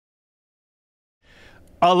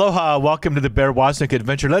Aloha, welcome to the Bear Woznick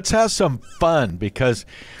Adventure. Let's have some fun because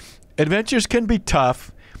adventures can be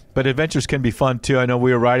tough, but adventures can be fun too. I know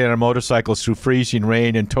we were riding our motorcycles through freezing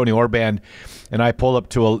rain, and Tony Orban and I pull up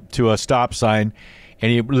to a stop sign,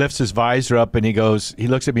 and he lifts his visor up and he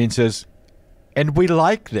looks at me and says, "And we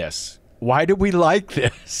like this. Why do we like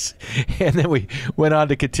this?" And then we went on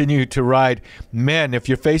to continue to ride. Men, if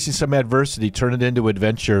you're facing some adversity, turn it into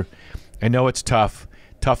adventure. I know it's tough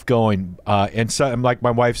going. And so, like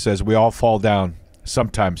my wife says, we all fall down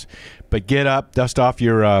sometimes. But get up, dust off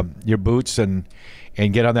your boots, and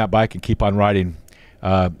get on that bike and keep on riding.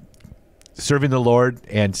 Serving the Lord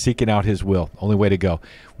and seeking out His will. Only way to go.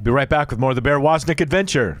 We'll be right back with more of the Bear Woznick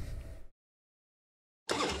Adventure.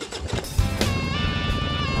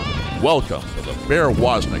 Welcome to the Bear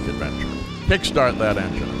Woznick Adventure. Kickstart that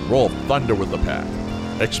engine and roll thunder with the pack.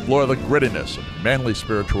 Explore the grittiness of manly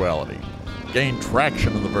spirituality. Gain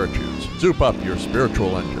traction in the virtues. Soup up your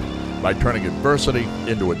spiritual engine by turning adversity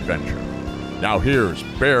into adventure. Now here's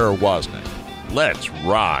Bear Woznick. Let's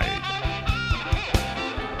ride.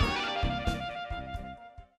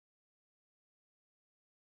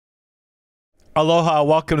 Aloha,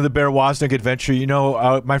 welcome to the Bear Woznick Adventure. You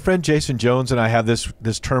know, my friend Jason Jones and I have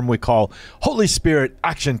this term we call Holy Spirit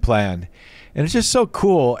Action Plan. And it's just so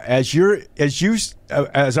cool as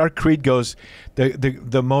our creed goes,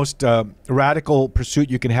 the most radical pursuit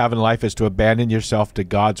you can have in life is to abandon yourself to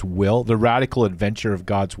God's will, the radical adventure of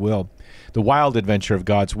God's will, the wild adventure of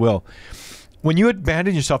God's will. When you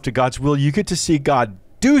abandon yourself to God's will, you get to see God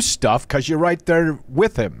do stuff because you're right there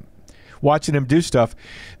with Him, watching Him do stuff.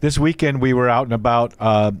 This weekend we were out and about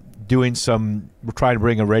we're trying to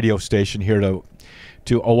bring a radio station here to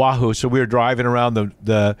Oahu. So we were driving around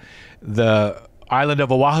the island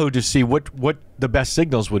of Oahu to see what the best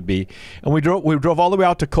signals would be. And we drove all the way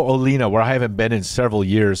out to Ko'olina, where I haven't been in several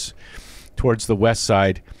years, towards the west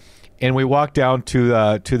side. And we walked down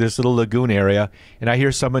to this little lagoon area, and I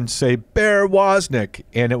hear someone say, "Bear Woznick."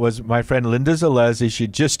 And it was my friend Linda Zalesi. She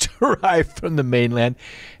just arrived from the mainland.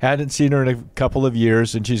 Hadn't seen her in a couple of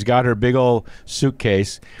years, and she's got her big old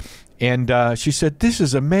suitcase. And she said, "This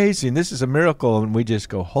is amazing. This is a miracle." And we just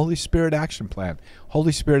go, Holy Spirit Action Plan.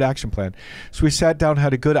 Holy Spirit Action Plan. So we sat down,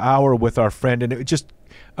 had a good hour with our friend, and it was just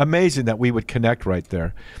amazing that we would connect right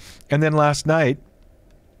there. And then last night,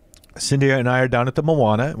 Cindy and I are down at the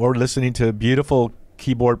Moana. We're listening to a beautiful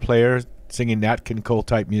keyboard player singing Nat King Cole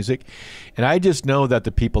type music. And I just know that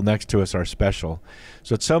the people next to us are special.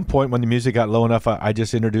 So at some point when the music got low enough, I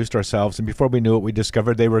just introduced ourselves. And before we knew it, we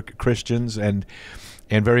discovered they were Christians and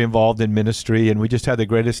very involved in ministry, and we just had the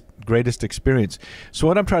greatest experience. So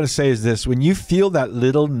what I'm trying to say is this: when you feel that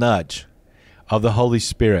little nudge of the Holy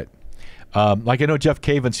Spirit, like I know Jeff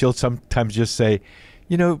Cavins, he'll sometimes just say,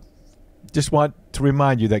 just want to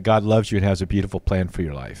remind you that God loves you and has a beautiful plan for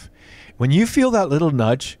your life. When you feel that little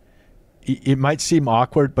nudge, it might seem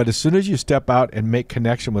awkward, but as soon as you step out and make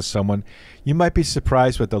connection with someone, you might be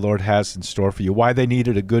surprised what the Lord has in store for you, why they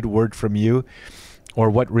needed a good word from you, or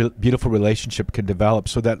what beautiful relationship can develop.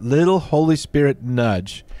 So that little Holy Spirit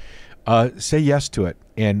nudge, say yes to it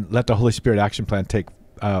and let the Holy Spirit Action Plan take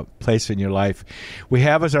place in your life. We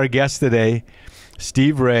have as our guest today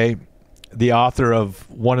Steve Ray, the author of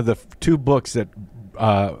one of the two books that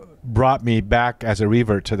brought me back as a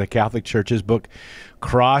revert to the Catholic Church's book,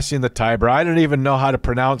 Crossing the Tiber. I didn't even know how to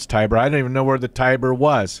pronounce Tiber. I didn't even know where the Tiber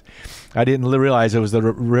was. I didn't realize it was the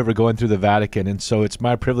river going through the Vatican. And so it's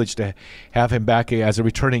my privilege to have him back as a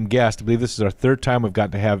returning guest. I believe this is our third time we've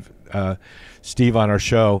gotten to have Steve on our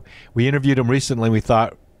show. We interviewed him recently. We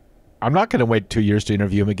thought, I'm not going to wait 2 years to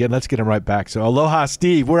interview him again. Let's get him right back. So aloha,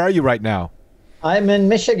 Steve. Where are you right now? I'm in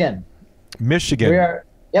Michigan. Michigan.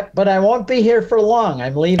 Yep, but I won't be here for long.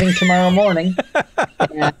 I'm leaving tomorrow morning.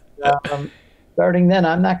 And starting then,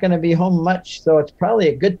 I'm not going to be home much. So it's probably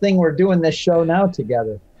a good thing we're doing this show now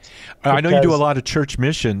together. I know you do a lot of church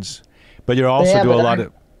missions, but you also do a lot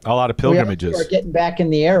of pilgrimages. We're getting back in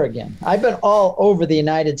the air again. I've been all over the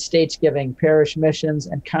United States giving parish missions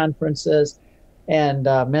and conferences and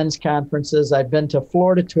men's conferences. I've been to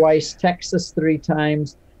Florida twice, Texas 3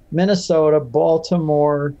 times, Minnesota,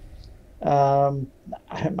 Baltimore. I'm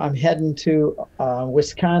heading to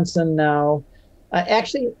Wisconsin now.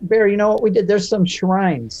 Actually, Bear, you know what we did? There's some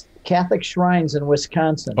shrines, Catholic shrines in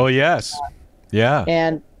Wisconsin. Oh, yes. Yeah.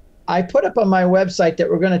 And I put up on my website that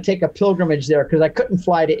we're going to take a pilgrimage there because I couldn't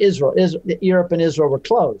fly to Israel. Europe and Israel were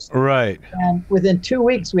closed. Right. And within 2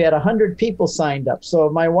 weeks, we had 100 people signed up. So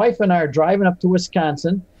my wife and I are driving up to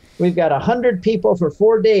Wisconsin. We've got 100 people for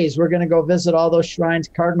 4 days. We're going to go visit all those shrines.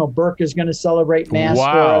 Cardinal Burke is going to celebrate Mass for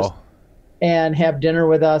us. and have dinner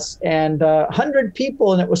with us. And 100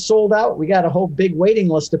 people, and it was sold out. We got a whole big waiting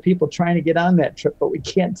list of people trying to get on that trip, but we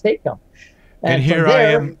can't take them. And here I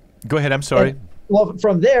am. Go ahead. I'm sorry. Well,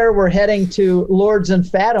 from there, we're heading to Lourdes and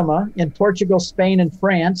Fatima in Portugal, Spain, and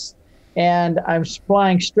France. And I'm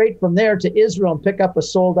flying straight from there to Israel and pick up a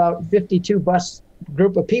sold-out 52-bus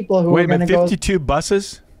group of people who are going to go. 52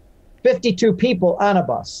 buses? 52 people on a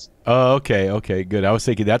bus. Oh, okay. Okay, good. I was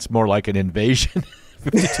thinking that's more like an invasion.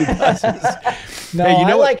 52 buses. No, hey, you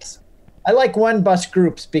know I like one bus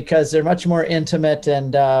groups because they're much more intimate,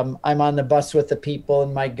 and I'm on the bus with the people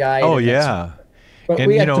and my guide. Oh, yeah. But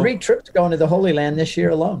we had 3 trips going to the Holy Land this year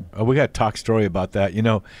alone. Oh, we got to talk story about that, you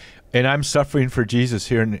know. And I'm suffering for Jesus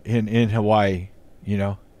here in Hawaii, you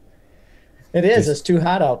know. It is. It's too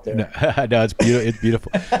hot out there. No, it's beautiful. It's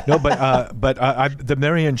beautiful. No, but the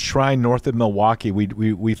Marian Shrine north of Milwaukee,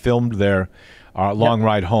 we filmed there, our long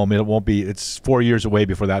ride home. It won't be. It's 4 years away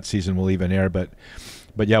before that season will even air. But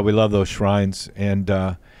yeah, we love those shrines. And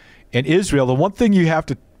Israel, the one thing you have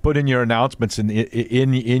to put in your announcements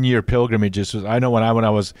in your pilgrimages was, I know when I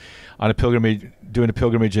was on a pilgrimage, doing a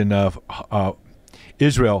pilgrimage in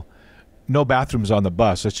Israel, no bathrooms on the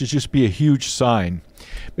bus. It should just be a huge sign.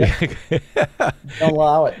 Don't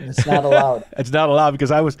allow it. It's not allowed. It's not allowed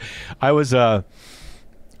because I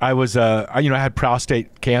had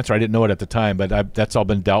prostate cancer. I didn't know it at the time, but that's all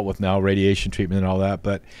been dealt with now, radiation treatment and all that.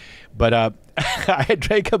 But I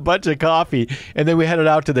drank a bunch of coffee, and then we headed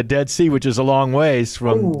out to the Dead Sea, which is a long ways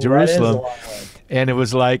from Jerusalem. That is a long way. And it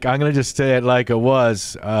was like, I'm going to just say it like it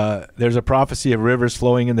was. There's a prophecy of rivers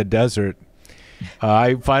flowing in the desert.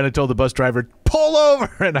 I finally told the bus driver, pull over,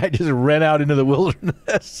 and I just ran out into the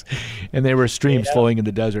wilderness, and there were streams flowing in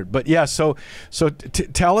the desert. But yeah, so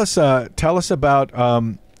tell us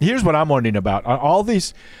about. Here's what I'm wondering about: all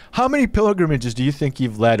these. How many pilgrimages do you think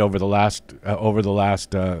you've led over the last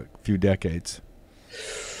few decades?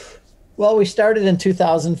 Well, we started in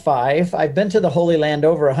 2005. I've been to the Holy Land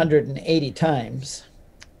over 180 times.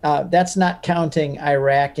 That's not counting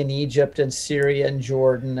Iraq and Egypt and Syria and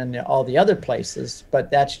Jordan and all the other places, but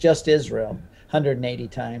that's just Israel, 180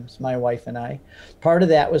 times, my wife and I. Part of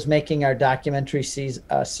that was making our documentary series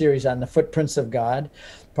on the footprints of God.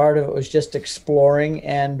 Part of it was just exploring,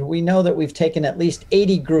 and we know that we've taken at least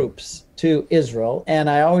 80 groups to Israel, and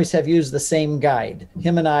I always have used the same guide.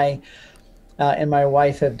 Him and I and my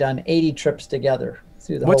wife have done 80 trips together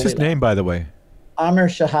through the Holy Land. What's his name, by the way? Amir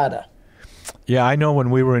Shahada. Yeah, I know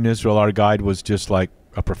when we were in Israel, our guide was just like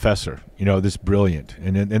a professor, you know, this brilliant.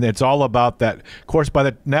 And it's all about that. Of course,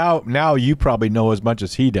 now you probably know as much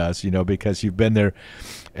as he does, you know, because you've been there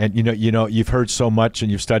and, you know, you've heard so much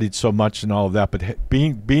and you've studied so much and all of that. But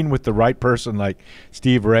being with the right person like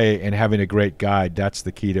Steve Ray and having a great guide, that's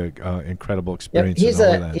the key to incredible experience.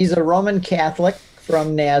 Yep, he's a Roman Catholic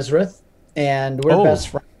from Nazareth, and we're best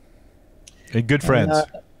friends. And good friends.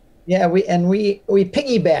 Yeah, we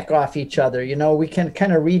piggyback off each other. You know, we can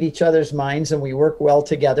kind of read each other's minds, and we work well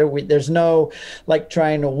together. There's no like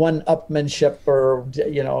trying to one-upmanship or,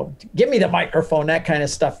 you know, give me the microphone, that kind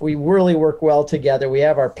of stuff. We really work well together. We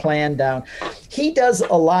have our plan down. He does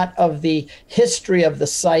a lot of the history of the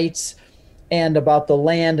sites and about the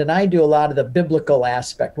land, and I do a lot of the biblical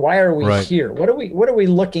aspect. Why are we here? What are we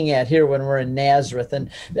looking at here when we're in Nazareth?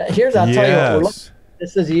 And I'll tell you what we're looking at.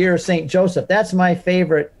 This is the year of St. Joseph. That's my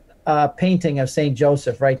favorite painting of St.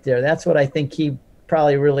 Joseph right there. That's what I think he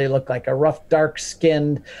probably really looked like, a rough,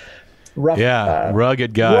 dark-skinned,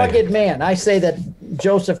 rugged guy. Rugged man. I say that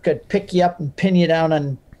Joseph could pick you up and pin you down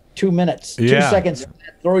in 2 minutes, 2 seconds,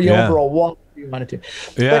 throw you over a wall if you wanted to.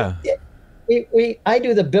 Yeah. But I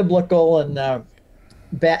do the biblical and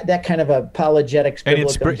that kind of apologetics.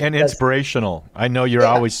 And inspirational. I know you're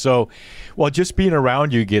always so, well, just being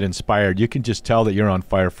around you get inspired. You can just tell that you're on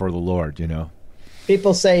fire for the Lord, you know.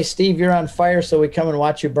 People say, Steve, you're on fire, so we come and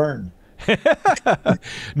watch you burn.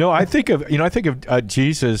 No, I think of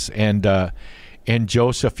Jesus and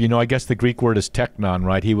Joseph. You know, I guess the Greek word is teknon,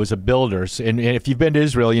 right? He was a builder, and if you've been to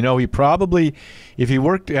Israel, you know he probably, if he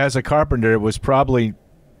worked as a carpenter, it was probably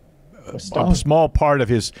a small part of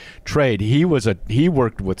his trade. He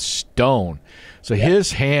worked with stone, so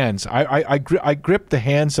his hands. I gripped the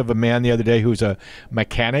hands of a man the other day who's a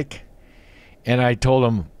mechanic, and I told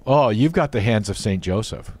him, "Oh, you've got the hands of Saint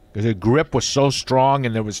Joseph." Because the grip was so strong,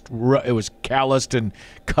 and it was calloused and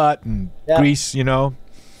cut and grease, you know.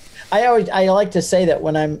 I like to say that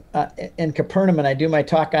when I'm in Capernaum and I do my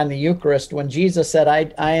talk on the Eucharist, when Jesus said,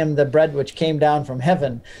 I am the bread which came down from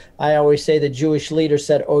heaven, I always say the Jewish leader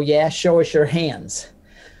said, "Oh yeah, show us your hands."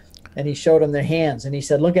 And he showed them their hands, and he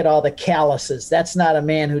said, look at all the calluses. That's not a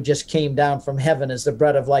man who just came down from heaven as the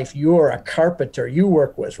bread of life. You're a carpenter. You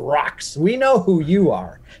work with rocks. We know who you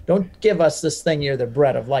are. Don't give us this thing, you're the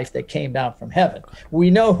bread of life that came down from heaven.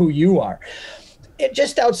 We know who you are.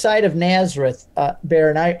 Just outside of Nazareth,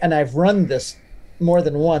 Bear, and I've run this more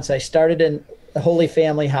than once. I started in the Holy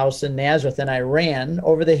Family House in Nazareth, and I ran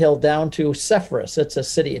over the hill down to Sepphoris. It's a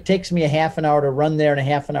city. It takes me a half an hour to run there and a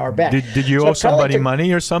half an hour back. Did you owe somebody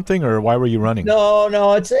money or something, or why were you running? No.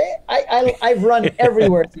 I've run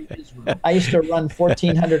everywhere through Israel. I used to run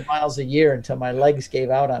 1,400 miles a year until my legs gave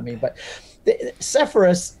out on me. But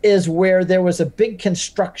Sepphoris is where there was a big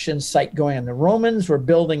construction site going on. The Romans were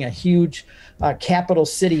building a huge capital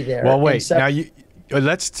city there. Well, wait. Now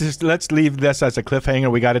let's leave this as a cliffhanger.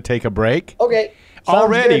 We got to take a break. Okay.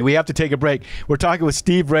 Already, good. We have to take a break. We're talking with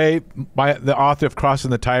Steve Ray, the author of Crossing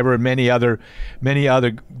the Tiber, and many other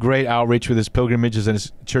great outreach with his pilgrimages and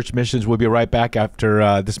his church missions. We'll be right back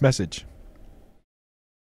after this message.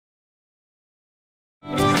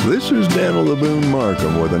 This is Daniel the Boone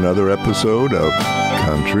Markham with another episode of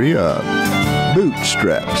Country Up.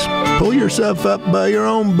 Bootstraps. Pull yourself up by your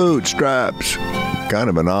own bootstraps. Kind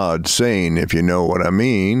of an odd saying, if you know what I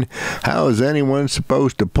mean. How is anyone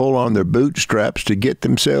supposed to pull on their bootstraps to get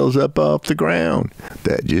themselves up off the ground?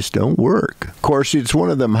 That just don't work. Of course, it's one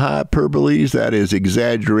of them hyperboles that is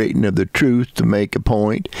exaggerating of the truth to make a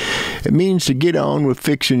point. It means to get on with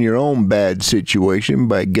fixing your own bad situation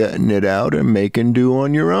by gutting it out and making do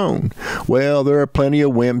on your own. Well, there are plenty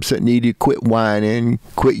of wimps that need to quit whining,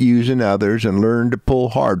 quit using others, and learn to pull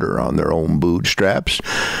harder on their own bootstraps.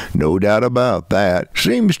 No doubt about that.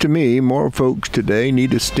 Seems to me more folks today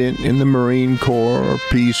need a stint in the Marine Corps or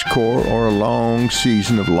Peace Corps or a long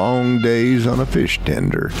season of long days on a fish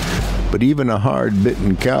tender. But even a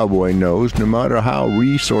hard-bitten cowboy knows no matter how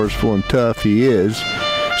resourceful and tough he is,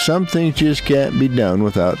 some things just can't be done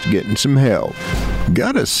without getting some help.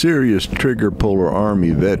 Got a serious trigger puller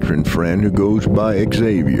Army veteran friend who goes by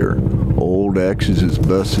Xavier. Old X's is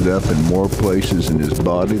busted up in more places in his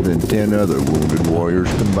body than 10 other wounded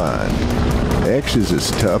warriors combined. X is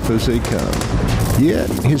as tough as they come. Yet,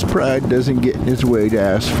 his pride doesn't get in his way to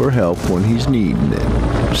ask for help when he's needing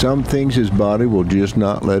it. Some things his body will just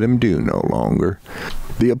not let him do no longer.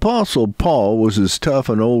 The Apostle Paul was as tough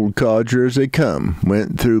an old codger as they come.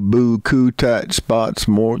 Went through boo-coo tight spots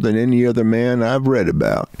more than any other man I've read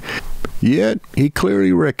about. Yet, he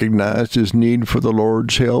clearly recognized his need for the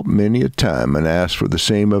Lord's help many a time and asked for the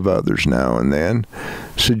same of others now and then.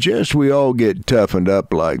 Suggest we all get toughened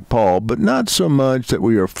up like Paul, but not so much that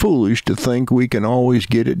we are foolish to think we can always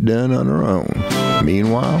get it done on our own.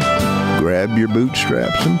 Meanwhile, grab your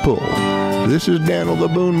bootstraps and pull. This is Daniel the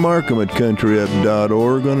Boone Markham at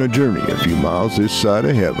CountryUp.org on a journey a few miles this side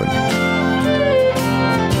of heaven.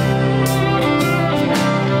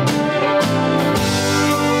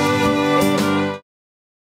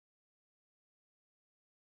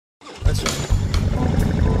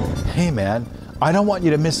 Hey man, I don't want you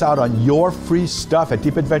to miss out on your free stuff at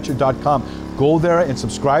deepadventure.com. Go there and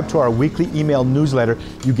subscribe to our weekly email newsletter.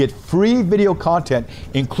 You get free video content,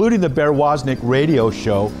 including the Bear Woznick radio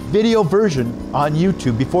show, video version on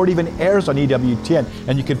YouTube before it even airs on EWTN.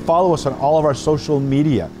 And you can follow us on all of our social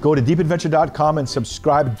media. Go to deepadventure.com and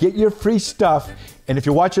subscribe. Get your free stuff. And if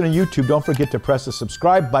you're watching on YouTube, don't forget to press the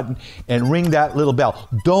subscribe button and ring that little bell.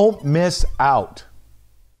 Don't miss out.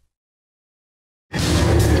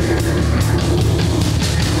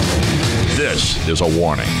 This is a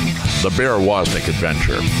warning. The Bear Woznick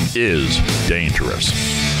Adventure is dangerous.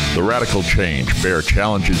 The radical change Bear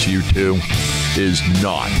challenges you to is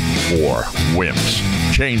not for wimps.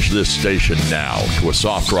 Change this station now to a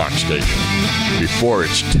soft rock station before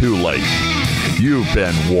it's too late. You've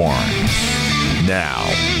been warned. Now,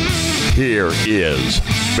 here is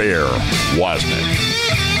Bear Woznick.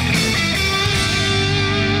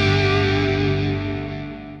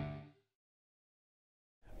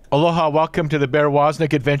 Aloha, welcome to the Bear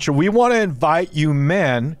Woznick Adventure. We want to invite you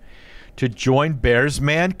men to join Bear's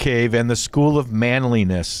Man Cave and the School of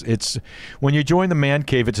Manliness. It's when you join the Man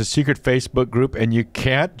Cave, it's a secret Facebook group, and you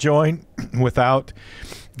can't join without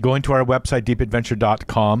going to our website,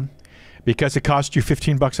 deepadventure.com, because it costs you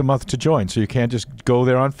 $15 a month to join. So you can't just go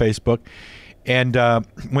there on Facebook. And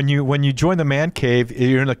when you join the Man Cave,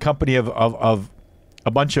 you're in the company of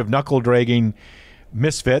a bunch of knuckle-dragging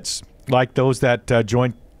misfits, like those that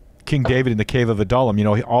joined King David in the cave of Adullam. You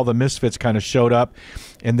know, all the misfits kind of showed up,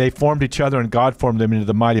 and they formed each other, and God formed them into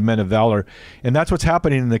the mighty men of valor. And that's what's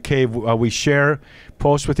happening in the cave. We share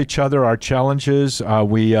posts with each other, our challenges.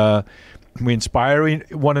 We inspire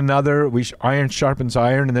one another. Iron sharpens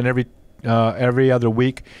iron, and then every every other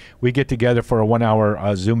week, we get together for a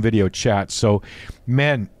 1-hour Zoom video chat. So,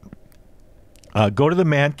 men, go to the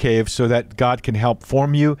man cave so that God can help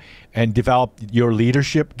form you and develop your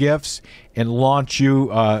leadership gifts and launch you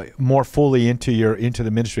more fully into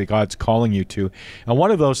the ministry God's calling you to. And one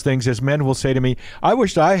of those things is men will say to me, "I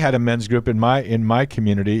wish I had a men's group in my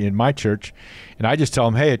community, in my church." And I just tell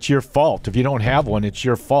them, "Hey, it's your fault. If you don't have one, it's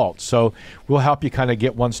your fault." So we'll help you kind of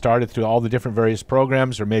get one started through all the different various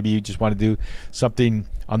programs, or maybe you just want to do something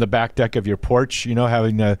on the back deck of your porch,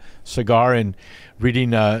 having a cigar and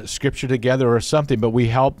reading scripture together or something. But we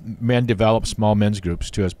help men develop small men's groups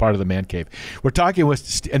too as part of the Man Cave. We're talking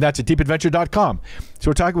with, and that's at deepadventure.com. So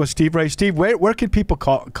we're talking with Steve Ray. Steve, where can people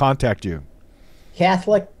contact you?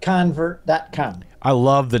 CatholicConvert.com. I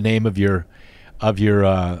love the name of your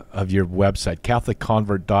website,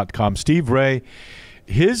 CatholicConvert.com. Steve Ray,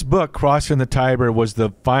 his book Crossing the Tiber was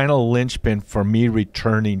the final linchpin for me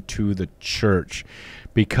returning to the church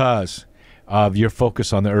because of your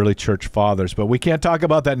focus on the early church fathers. But we can't talk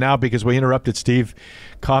about that now because we interrupted Steve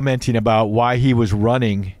commenting about why he was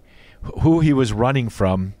running, who he was running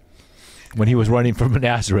from when he was running from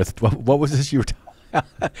Nazareth. What was this you were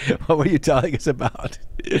what were you telling us about?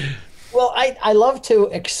 Well, I love to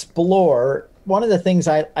explore. One of the things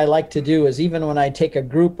I like to do is, even when I take a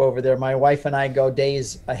group over there, my wife and I go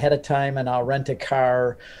days ahead of time, and I'll rent a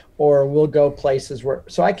car, or we'll go places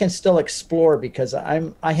so I can still explore, because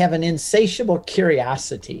I have an insatiable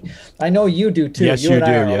curiosity. I know you do too. Yes, you and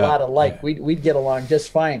I are yeah. a lot alike. We'd get along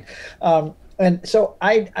just fine. And so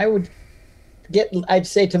I'd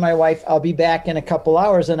say to my wife, "I'll be back in a couple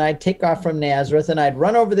hours," and I'd take off from Nazareth and I'd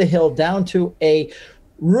run over the hill down to a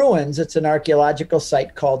ruins. It's an archaeological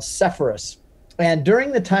site called Sepphoris. And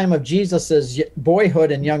during the time of Jesus's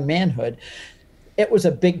boyhood and young manhood, it was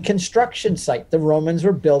a big construction site. The Romans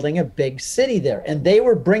were building a big city there, and they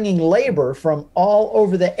were bringing labor from all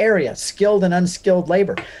over the area, skilled and unskilled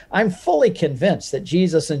labor. I'm fully convinced that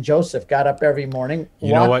Jesus and Joseph got up every morning,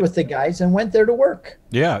 walked with the guys, and went there to work.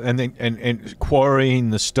 Yeah, and quarrying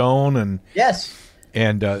the stone and yes.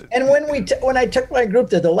 And when I took my group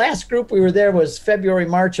there, the last group we were there was February,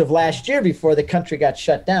 March of last year, before the country got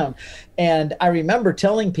shut down. And I remember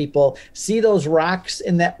telling people, "See those rocks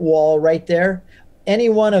in that wall right there? Any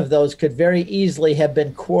one of those could very easily have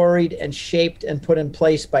been quarried and shaped and put in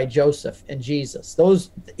place by Joseph and Jesus.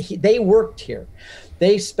 They worked here.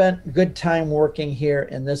 They spent good time working here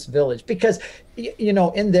in this village, because,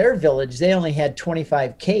 in their village, they only had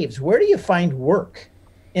 25 caves. Where do you find work?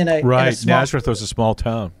 Nazareth was a small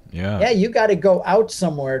town. Yeah, you got to go out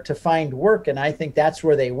somewhere to find work, and I think that's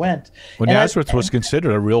where they went. Well, Nazareth was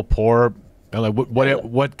considered a real poor.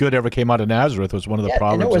 What good ever came out of Nazareth was one of the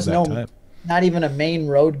problems of that time. Not even a main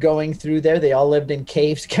road going through there. They all lived in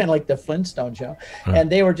caves, kind of like the Flintstones, and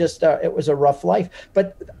they were just. It was a rough life.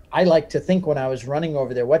 But I like to think, when I was running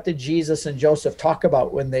over there, what did Jesus and Joseph talk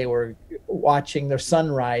about when they were watching the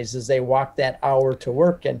sunrise as they walked that hour to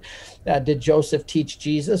work? And did Joseph teach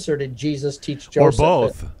Jesus, or did Jesus teach Joseph?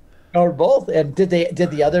 Or both. And did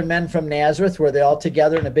the other men from Nazareth, were they all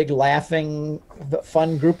together in a big laughing,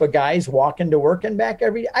 fun group of guys walking to work and back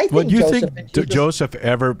every day? I think Joseph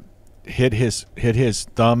ever hit his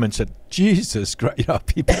thumb and said, "Jesus Christ,"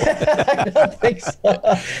 people. I don't think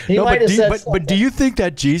so. He might have said something. But do you think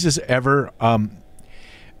that Jesus ever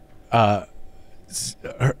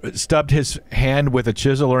stubbed his hand with a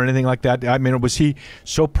chisel or anything like that? I mean, was he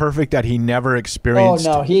so perfect that he never experienced?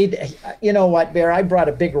 Oh, no. You know what, Bear? I brought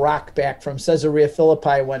a big rock back from Caesarea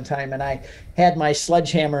Philippi one time, and I had my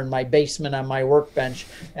sledgehammer in my basement on my workbench,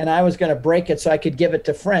 and I was going to break it so I could give it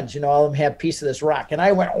to friends. All of them have a piece of this rock. And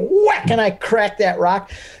I went whack, and I cracked that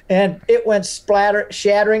rock, and it went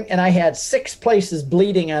shattering, and I had 6 places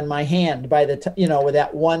bleeding on my hand by with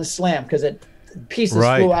that one slam, because pieces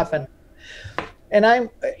flew off. And I'm,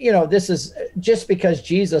 this is just because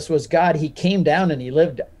Jesus was God. He came down and he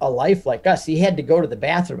lived a life like us. He had to go to the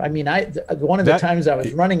bathroom. I mean, one of the times I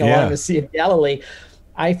was running along the Sea of Galilee,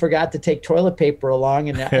 I forgot to take toilet paper along,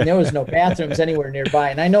 and there was no bathrooms anywhere nearby.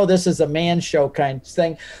 And I know this is a man show kind of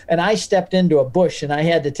thing. And I stepped into a bush, and I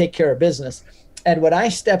had to take care of business. And when I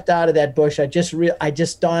stepped out of that bush, I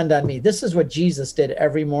just dawned on me, this is what Jesus did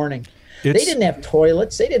every morning. They didn't have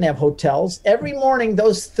toilets. They didn't have hotels. Every morning,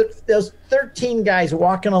 those 13 guys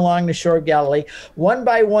walking along the shore of Galilee, one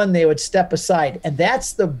by one, they would step aside. And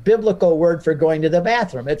that's the biblical word for going to the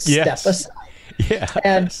bathroom. It's step aside. Yeah.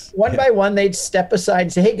 And one by one, they'd step aside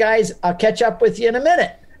and say, "Hey, guys, I'll catch up with you in a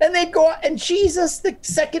minute." And they'd go out, and Jesus, the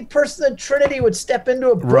second person of the Trinity, would step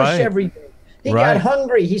into a bush every day. He got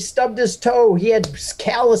hungry. He stubbed his toe. He had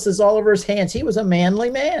calluses all over his hands. He was a manly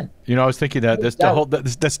man. You know, I was thinking that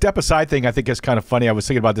the step aside thing I think is kind of funny. I was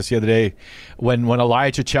thinking about this the other day when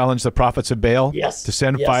Elijah challenged the prophets of Baal to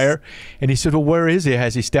send fire. And he said, well, where is he?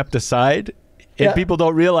 Has he stepped aside? And people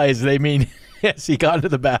don't realize they mean... Yes, he got to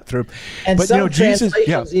the bathroom. And but, some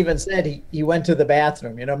translations even said he went to the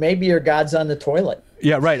bathroom. You know, maybe your God's on the toilet.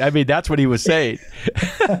 Yeah, right. I mean, that's what he was saying.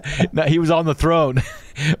 No, he was on the throne.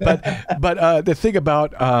 But the thing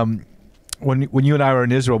about when you and I were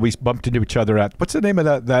in Israel, we bumped into each other at, what's the name of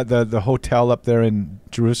the hotel up there in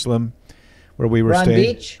Jerusalem where we were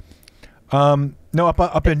staying? Beach? No,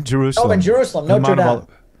 up in Jerusalem. Oh, in Jerusalem, Notre Dame.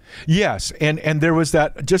 Yes, and there was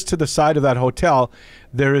that, just to the side of that hotel,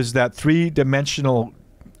 there is that three-dimensional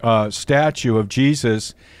statue of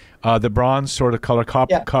Jesus, the bronze sort of color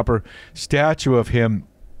copper statue of him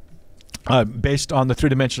based on the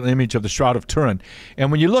three-dimensional image of the Shroud of Turin.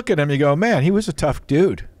 And when you look at him, you go, man, he was a tough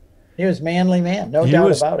dude. He was a manly man, no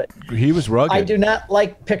doubt about it. He was rugged. I do not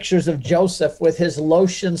like pictures of Joseph with his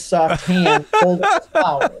lotion soft hand holding a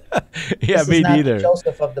flower. Yeah, this me is not neither. The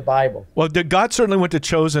Joseph of the Bible. Well, God certainly wouldn't have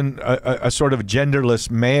chosen a sort of genderless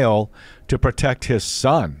male to protect his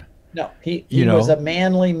son. No, he was a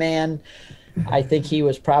manly man. I think he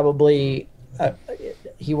was probably,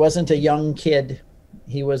 he wasn't a young kid.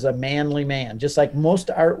 He was a manly man, just like most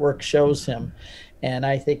artwork shows him. And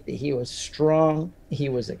I think that he was strong. He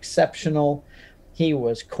was exceptional. He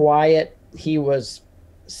was quiet. He was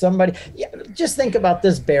somebody. Yeah, just think about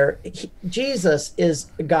this, Bear. Jesus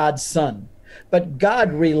is God's son, but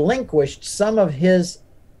God relinquished some of his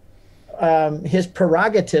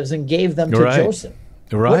prerogatives and gave them to Joseph.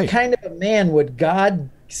 What kind of a man would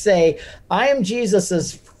God say, I am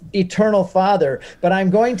Jesus's eternal father, but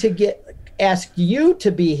I'm going to ask you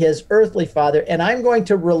to be his earthly father, and I'm going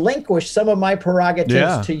to relinquish some of my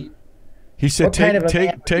prerogatives to you. He said, take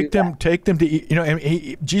them to, you know,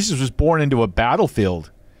 and Jesus was born into a battlefield.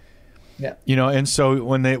 Yeah. You know, and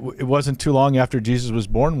so it wasn't too long after Jesus was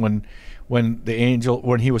born when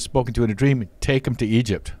he was spoken to in a dream, take him to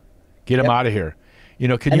Egypt, get him out of here. You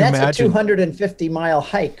know, can you imagine? That's a 250-mile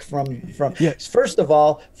hike from first of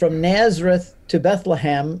all, from Nazareth to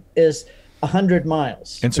Bethlehem is 100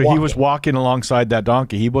 miles. And so he was walking alongside that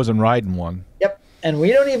donkey. He wasn't riding one. Yep. And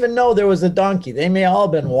we don't even know there was a donkey. They may all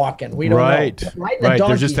been walking. We don't know. Right.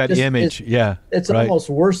 There's just that image. It's almost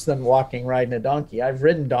worse than riding a donkey. I've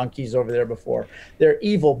ridden donkeys over there before. They're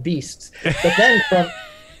evil beasts. But then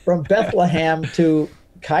from Bethlehem to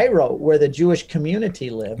Cairo, where the Jewish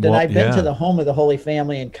community lived, and I've been to the home of the Holy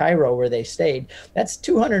Family in Cairo where they stayed. That's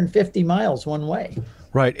 250 miles one way.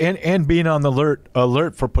 Right, and being on the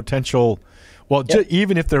alert for potential. Well,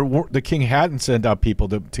 even if the king hadn't sent out people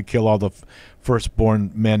to kill all the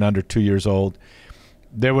firstborn men under 2 years old,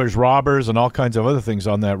 there was robbers and all kinds of other things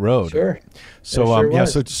on that road. Sure.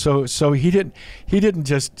 So so he didn't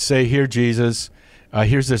just say, "Here, Jesus,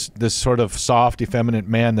 here's this sort of soft, effeminate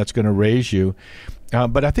man that's going to raise you."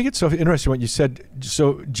 But I think it's so interesting what you said.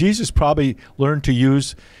 So Jesus probably learned to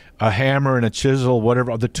use a hammer and a chisel,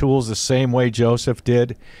 whatever the tools, the same way Joseph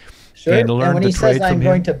did. Sure. And when he says, "I'm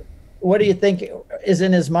going to," what do you think is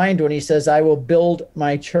in his mind when he says, "I will build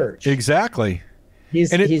my church"? Exactly.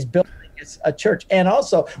 He's building a church. And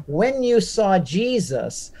also, when you saw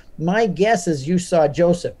Jesus, my guess is you saw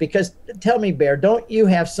Joseph. Because tell me, Bear, don't you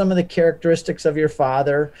have some of the characteristics of your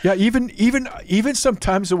father? Yeah, even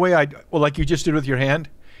sometimes the way like you just did with your hand.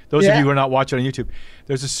 Those of you who are not watching on YouTube,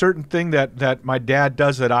 there's a certain thing that my dad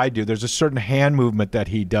does that I do. There's a certain hand movement that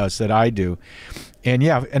he does that I do. And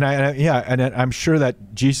I'm sure that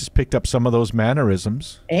Jesus picked up some of those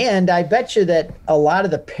mannerisms. And I bet you that a lot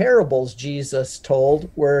of the parables Jesus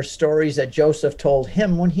told were stories that Joseph told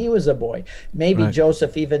him when he was a boy. Maybe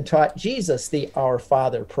Joseph even taught Jesus the Our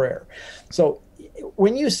Father prayer. So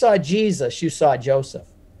when you saw Jesus, you saw Joseph.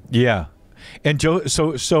 Yeah. And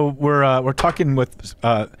so we're talking with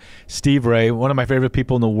Steve Ray, one of my favorite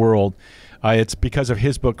people in the world. It's because of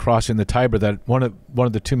his book Crossing the Tiber that one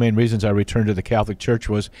of the two main reasons I returned to the Catholic Church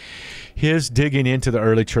was his digging into the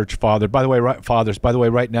early church fathers. By the way,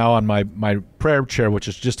 right now on my prayer chair, which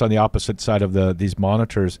is just on the opposite side of these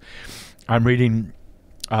monitors, I'm reading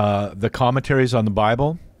the commentaries on the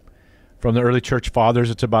Bible from the early church fathers.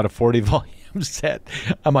 It's about a 40-volume set.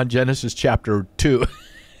 I'm on Genesis chapter 2.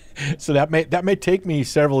 So that may take me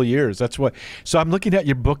several years. So I'm looking at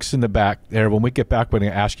your books in the back there. When we get back, we're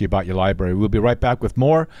going to ask you about your library. We'll be right back with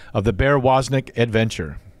more of the Bear Woznick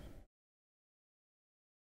Adventure.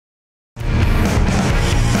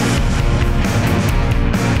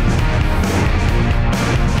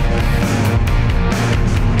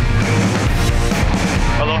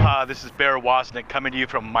 Aloha, this is Bear Bear Woznick, coming to you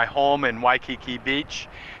from my home in Waikiki Beach.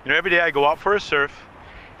 You know, every day I go out for a surf,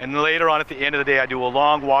 and then later on at the end of the day I do a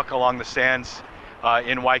long walk along the sands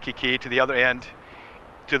in Waikiki to the other end,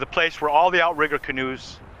 to the place where all the outrigger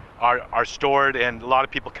canoes are stored, and a lot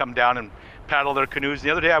of people come down and paddle their canoes. The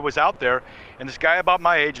other day I was out there, and this guy about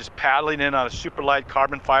my age is paddling in on a super light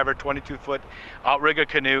carbon fiber 22-foot outrigger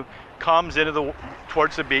canoe, comes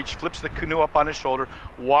towards the beach, flips the canoe up on his shoulder,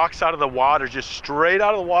 walks out of the water, just straight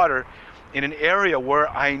out of the water, in an area where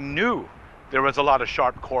I knew there was a lot of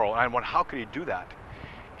sharp coral. And I went, how could he do that?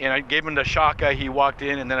 And I gave him the shaka, he walked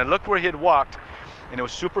in, and then I looked where he had walked, and it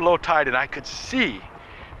was super low tide, and I could see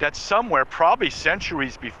that somewhere, probably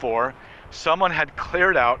centuries before, someone had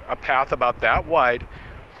cleared out a path about that wide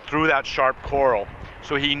through that sharp coral.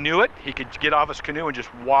 So he knew it, he could get off his canoe and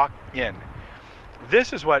just walk in.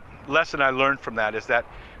 This is what lesson I learned from that, is that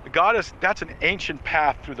that's an ancient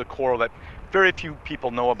path through the coral that very few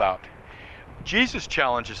people know about. Jesus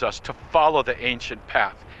challenges us to follow the ancient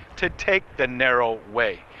path, to take the narrow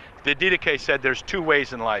way. The Didache said there's two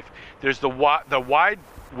ways in life. There's the wide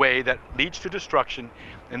way that leads to destruction,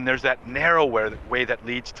 and there's that narrow way that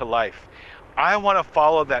leads to life. I want to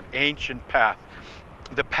follow that ancient path,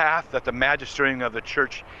 the path that the magisterium of the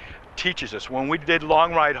church teaches us. When we did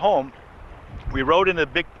Long Ride Home, we rode in the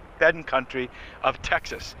Big Bend country of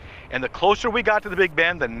Texas, and the closer we got to the Big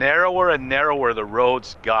Bend, the narrower and narrower the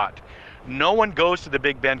roads got. No one goes to the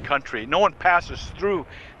Big Bend country. No one passes through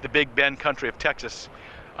the Big Bend country of Texas.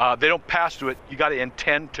 They don't pass through it. You got to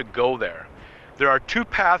intend to go there. There are two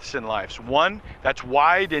paths in life. One that's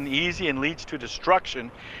wide and easy and leads to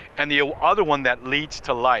destruction, and the other one that leads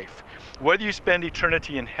to life. Whether you spend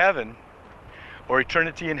eternity in heaven or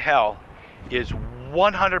eternity in hell is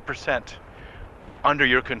 100% under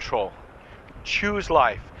your control. Choose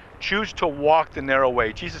life. Choose to walk the narrow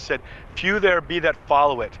way. Jesus said, few there be that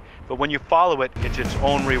follow it, but when you follow it, it's its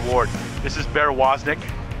own reward. This is Bear Woznick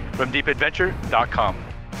from deepadventure.com.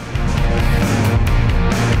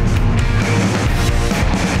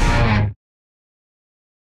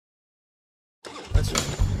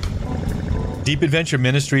 Deep Adventure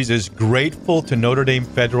Ministries is grateful to Notre Dame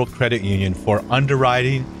Federal Credit Union for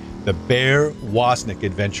underwriting the Bear Woznick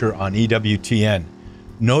Adventure on EWTN.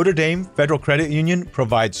 Notre Dame Federal Credit Union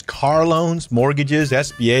provides car loans, mortgages,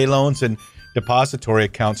 SBA loans, and depository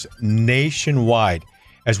accounts nationwide,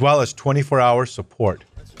 as well as 24-hour support.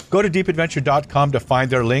 Go to deepadventure.com to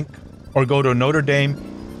find their link, or go to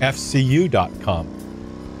NotreDameFCU.com.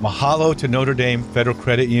 Mahalo to Notre Dame Federal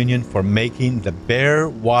Credit Union for making the Bear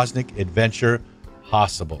Woznick Adventure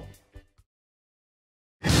possible.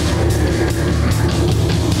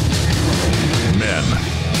 Men,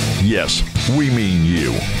 yes, we mean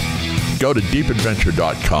you. Go to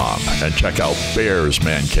deepadventure.com and check out Bear's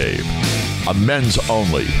Man Cave, a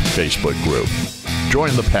men's-only Facebook group.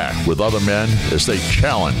 Join the pack with other men as they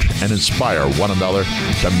challenge and inspire one another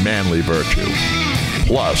to manly virtue.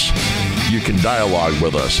 Plus, you can dialogue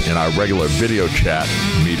with us in our regular video chat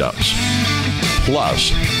meetups.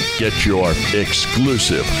 Plus, get your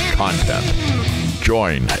exclusive content.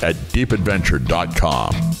 Join at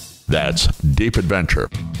deepadventure.com. That's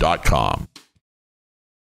deepadventure.com.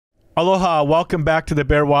 Aloha, welcome back to the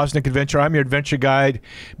Bear Woznick Adventure. I'm your adventure guide,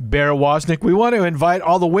 Bear Woznick. We want to invite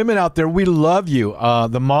all the women out there. We love you.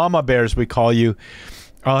 The mama bears, we call you.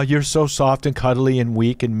 You're so soft and cuddly and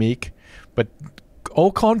weak and meek. But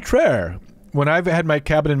au contraire, when I've had my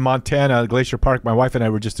cabin in Montana, Glacier Park, my wife and I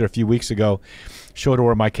were just there a few weeks ago, showed her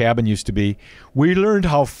where my cabin used to be. We learned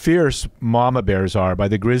how fierce mama bears are by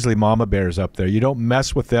the grizzly mama bears up there. You don't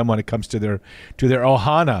mess with them when it comes to their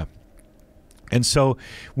ohana. And so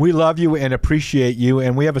we love you and appreciate you,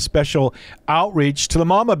 and we have a special outreach to the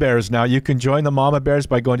mama bears now. You can join the mama bears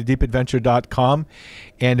by going to deepadventure.com,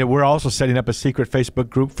 and we're also setting up a secret Facebook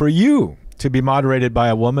group for you to be moderated by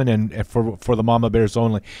a woman and for the mama bears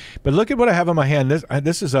only. But look at what I have in my hand.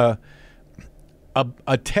 This is a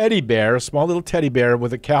teddy bear, a small little teddy bear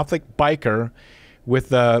with a Catholic biker with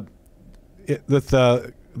the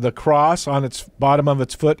cross on its bottom of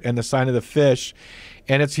its foot and the sign of the fish.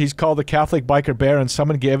 And he's called the Catholic Biker Bear, and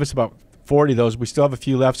someone gave us about 40 of those. We still have a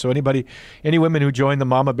few left, so any women who join the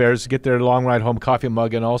Mama Bears get their Long Ride Home coffee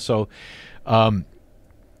mug, and also the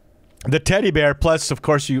teddy bear. Plus, of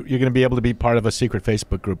course, you're going to be able to be part of a secret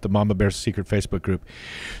Facebook group, the Mama Bears secret Facebook group.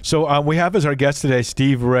 So we have as our guest today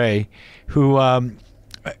Steve Ray, who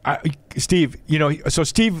Steve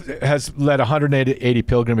has led 180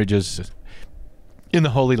 pilgrimages in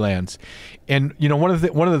the Holy Lands. And one of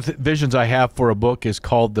the visions I have for a book is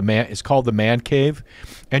called the Man Cave,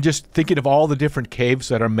 and just thinking of all the different caves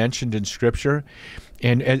that are mentioned in Scripture.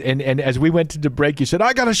 And as we went to the break, you said,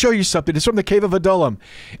 "I got to show you something. It's from the Cave of Adullam."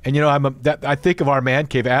 And I think of our man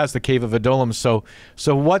cave as the Cave of Adullam. So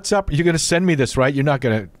what's up? You're going to send me this, right? You're not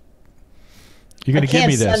going to. You're going to give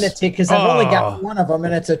me this. I can't send it to you because I've only got one of them,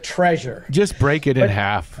 and it's a treasure. Just break it in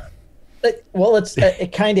half. Well,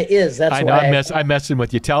 it kind of is. That's I know. I'm messing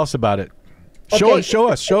with you. Tell us about it. Okay. Show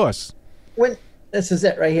us. This is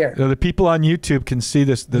it right here. So the people on YouTube can see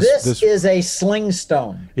this. This is a sling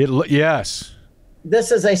stone. Yes.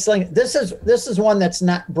 This is a sling. This is one that's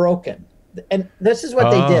not broken, and this is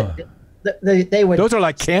what they did. They would. Those are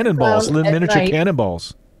like cannonballs, miniature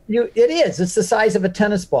cannonballs. It is. It's the size of a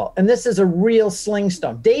tennis ball, and this is a real sling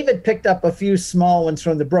stone. David picked up a few small ones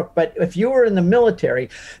from the brook, but if you were in the military,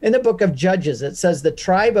 in the book of Judges, it says the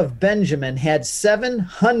tribe of Benjamin had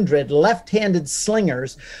 700 left-handed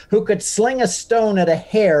slingers who could sling a stone at a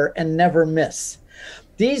hair and never miss.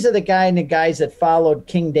 These are the guys that followed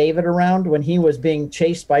King David around when he was being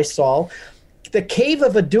chased by Saul. The Cave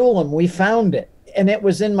of Adullam, we found it. And it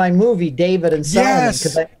was in my movie, David and Solomon.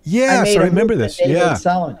 Yes, I remember this. David and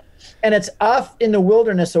Solomon. And it's off in the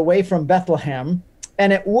wilderness away from Bethlehem.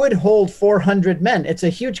 And it would hold 400 men. It's a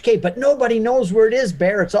huge cave, but nobody knows where it is,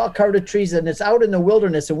 Bear. It's all covered with trees, and it's out in the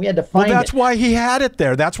wilderness, and we had to find it. Well, that's why he had it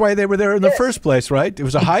there. That's why they were there in the first place, right? It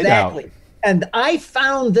was a hideout. And I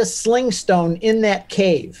found this sling stone in that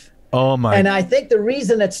cave. Oh my! And I think the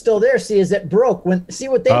reason it's still there, is it broke. What they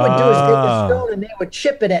would do is take a stone and they would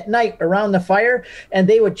chip it at night around the fire, and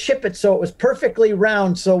they would chip it so it was perfectly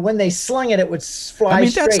round. So when they slung it, it would fly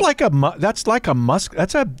straight. That's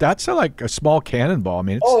like a small cannonball. I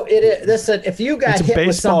mean, it is. Listen, if you got hit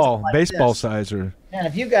with something like baseball size, or and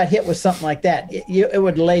if you got hit with something like that, it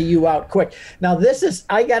would lay you out quick. Now this is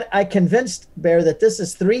I convinced Bear that this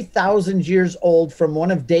is 3,000 years old from one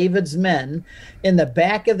of David's men in the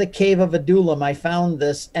back of the Cave of Adullam. I found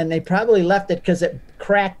this, and they probably left it because it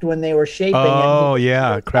cracked when they were shaping it. Oh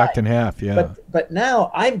yeah, cracked in half. Yeah. But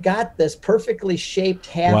now I've got this perfectly shaped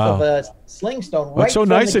half of a sling stone. Well, it's so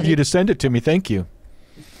nice of you to send it to me. Thank you.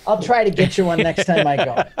 I'll try to get you one next time I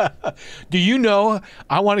go. Do you know,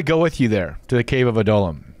 I want to go with you there to the Cave of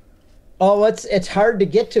Adullam. Oh, it's hard to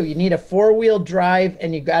get to. You need a 4-wheel drive,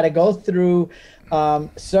 and you got to go through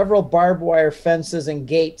several barbed wire fences and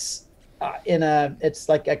gates. It's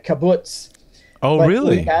like a kibbutz. Oh, but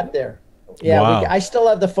really? We got there. Yeah, wow. I still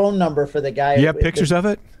have the phone number for the guy. You have pictures of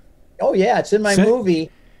it? Oh yeah, it's in my movie.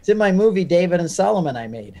 It's in my movie, David and Solomon, I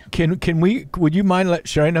made. Would you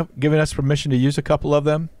mind giving us permission to use a couple of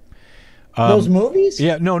them? Those movies?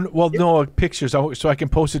 Yeah, no, pictures, so I can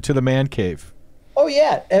post it to the man cave. Oh,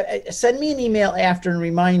 yeah. Send me an email after and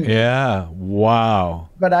remind me. Yeah, wow.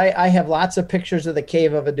 But I have lots of pictures of the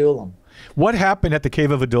Cave of Adullam. What happened at the Cave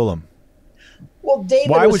of Adullam? Well,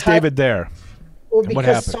 Why was David there? Well,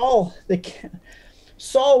 because Saul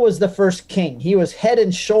was the first king. He was head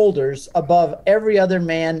and shoulders above every other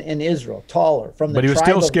man in Israel, taller. But he was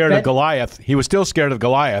still scared of Goliath. He was still scared of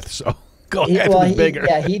Goliath, so Goliath was bigger.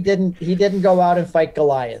 He didn't go out and fight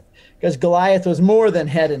Goliath because Goliath was more than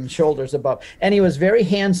head and shoulders above. And he was a very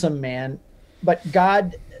handsome man, but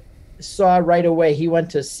God saw right away. He went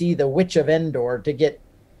to see the witch of Endor to get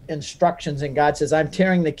instructions, and God says, I'm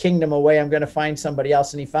tearing the kingdom away. I'm going to find somebody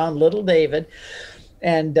else. And he found little David.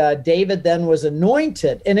 And David then was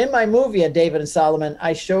anointed. And in my movie, David and Solomon,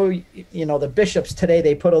 I show, the bishops today,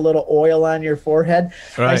 they put a little oil on your forehead.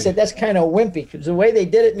 Right. I said, that's kind of wimpy, because the way they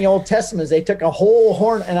did it in the Old Testament is they took a whole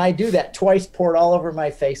horn, and I do that twice, pour it all over my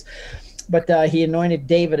face. But he anointed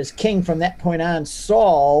David as king. From that point on,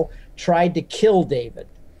 Saul tried to kill David.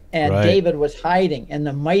 And David was hiding, and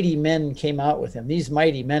the mighty men came out with him. These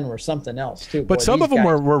mighty men were something else, too. But some of them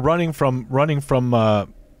were running from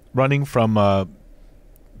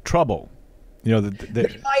trouble.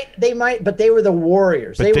 They might, but they were the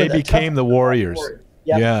warriors. But they became the warriors.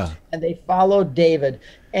 Yep. Yeah. And they followed David.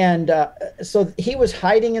 And so he was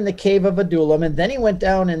hiding in the Cave of Adullam, and then he went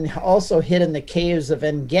down and also hid in the caves of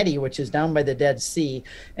En-Gedi, which is down by the Dead Sea.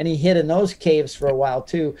 And he hid in those caves for a while,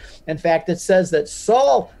 too. In fact, it says that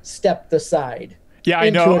Saul stepped aside. Yeah,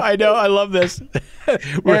 I know. I love this.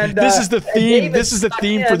 This is the theme. This is the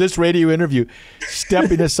theme for this radio interview.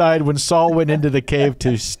 Stepping aside when Saul went into the cave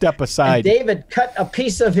to step aside. And David cut a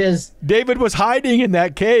piece of his. David was hiding in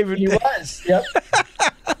that cave. He was. Yep.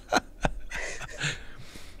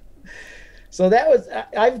 So that was.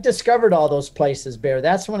 I've discovered all those places, Bear.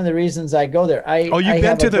 That's one of the reasons I go there. You've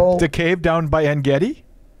been to the cave down by En-Gedi?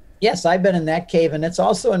 Yes, I've been in that cave, and it's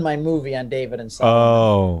also in my movie on David and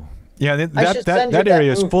Solomon. Oh. Yeah, that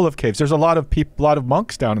area is full of caves. There's a lot of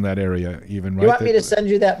monks down in that area, even. Right? You want me to send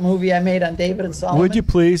you that movie I made on David and Solomon? Would you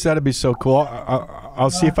please? That'd be so cool. I'll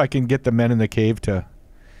see if I can get the men in the cave to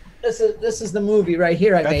This is the movie right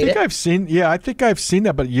here. I made think it. I've seen. Yeah, I think I've seen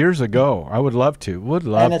that, but years ago. I would love to.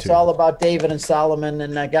 And it's all about David and Solomon.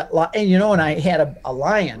 And I got and I had a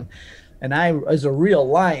lion, and I was a real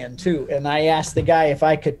lion too. And I asked the guy if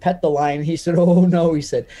I could pet the lion. He said, "Oh no," he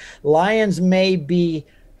said, "Lions may be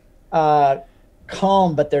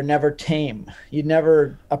calm, but they're never tame. You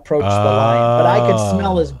never approach the lion." But I could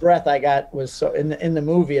smell his breath. Was so in the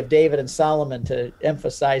movie of David and Solomon to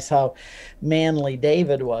emphasize how manly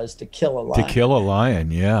David was to kill a lion. To kill a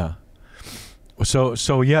lion, yeah. So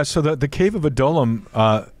the cave of Adullam,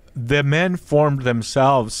 the men formed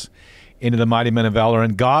themselves into the mighty men of valor,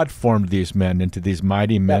 and God formed these men into these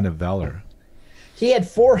mighty men of valor. He had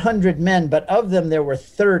 400 men, but of them there were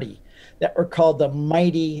 30 that were called the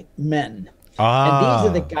mighty men. And these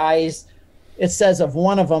are the guys. It says of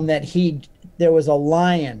one of them that there was a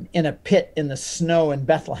lion in a pit in the snow in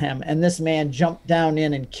Bethlehem, and this man jumped down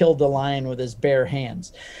in and killed the lion with his bare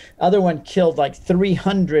hands. Other one killed like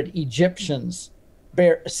 300 Egyptians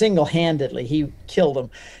single-handedly. He killed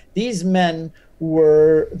them. These men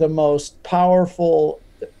were the most powerful,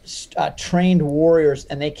 trained warriors,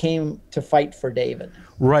 and they came to fight for David.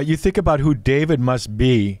 Right. You think about who David must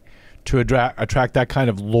be to attract that kind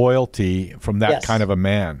of loyalty from that kind of a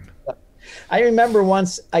man. I remember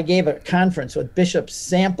once I gave a conference with Bishop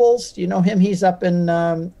Samples. Do you know him? He's up in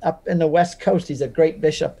the West Coast. He's a great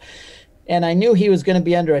bishop. And I knew he was going to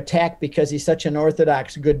be under attack because he's such an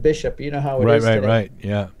orthodox, good bishop. You know how it is today. Right,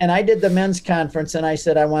 yeah. And I did the men's conference, and I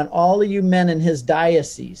said, I want all of you men in his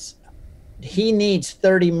diocese. He needs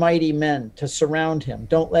 30 mighty men to surround him.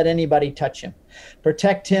 Don't let anybody touch him.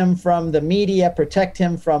 Protect him from the media, protect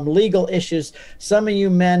him from legal issues. Some of you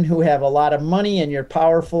men who have a lot of money and you're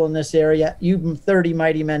powerful in this area, you 30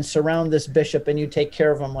 mighty men surround this bishop and you take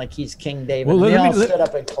care of him like he's King David. Well, they all stood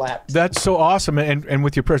up and clapped. That's so awesome. And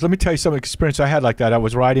with your prayers, let me tell you some experience I had like that. I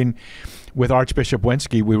was riding with Archbishop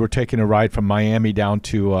Wensky. We were taking a ride from Miami down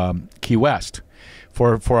to Key West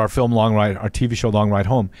for our film Long Ride, our TV show Long Ride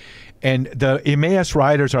Home. And the Emmaus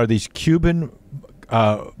riders are these Cuban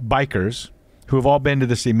bikers who have all been to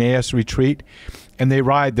this Emmaus retreat, and they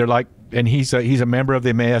ride. They're like, and he's a member of the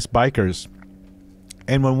Emmaus bikers.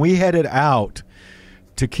 And when we headed out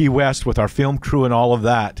to Key West with our film crew and all of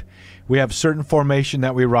that, we have certain formation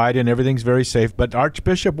that we ride in. Everything's very safe. But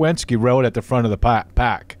Archbishop Wensky rode at the front of the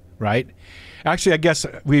pack, right? Actually, I guess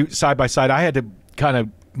we side by side. I had to kind of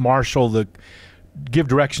give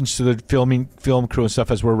directions to the film crew and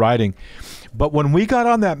stuff as we're riding. But when we got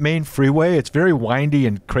on that main freeway, it's very windy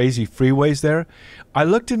and crazy freeways there. I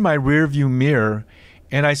looked in my rear view mirror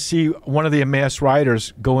and I see one of the Emmaus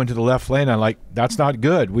riders go into the left lane. I'm like, that's not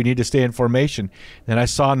good. We need to stay in formation. Then I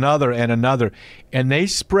saw another and another, and they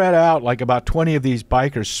spread out, like about 20 of these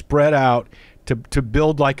bikers spread out to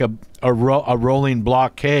build like a rolling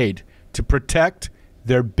blockade to protect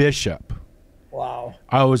their bishop. Wow.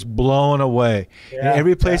 I was blown away. Yeah, and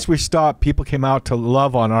every place we stopped, people came out to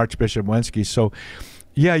love on Archbishop Wensky. So,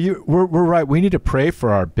 yeah, we're right. We need to pray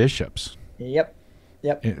for our bishops. Yep,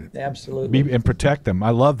 absolutely. And protect them.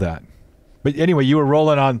 I love that. But anyway, you were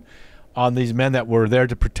rolling on these men that were there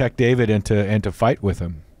to protect David and to fight with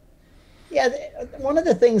him. Yeah, one of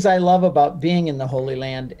the things I love about being in the Holy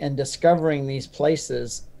Land and discovering these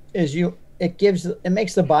places is it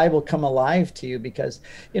makes the Bible come alive to you, because,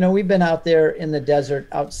 we've been out there in the desert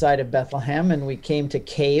outside of Bethlehem, and we came to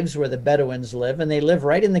caves where the Bedouins live, and they live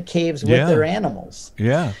right in the caves with their animals.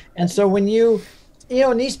 Yeah. And so when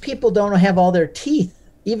and these people don't have all their teeth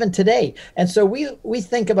even today. And so we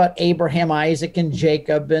think about Abraham, Isaac, and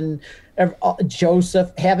Jacob and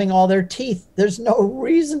Joseph having all their teeth. There's no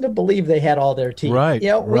reason to believe they had all their teeth. Right.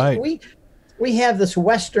 Right. We have this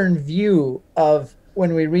Western view of,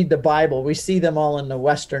 when we read the Bible, we see them all in the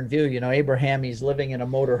Western view. Abraham, he's living in a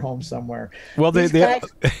motorhome somewhere. Well, they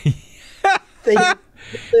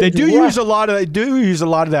do use a lot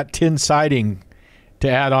of that tin siding to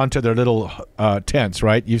add on to their little tents,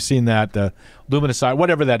 right? You've seen that, the luminescent,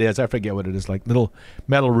 whatever that is. I forget what it is, like little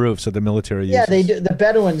metal roofs that the military uses. Yeah, they do. The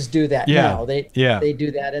Bedouins do that now. They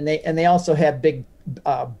do that, and they also have big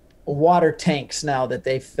water tanks now that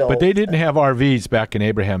they fill. But they didn't have RVs back in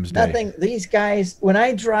Abraham's day. Nothing. These guys, when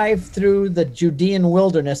I drive through the Judean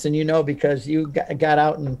wilderness, and because you got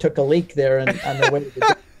out and took a leak there on the way to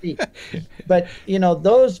the sea. But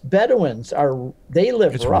those Bedouins they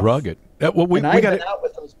live it's rough. Rugged. I've been out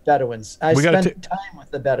with those Bedouins. I spent time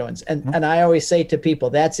with the Bedouins, and I always say to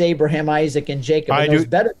people, that's Abraham, Isaac, and Jacob. And those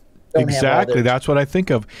Bedouins exactly. That's what I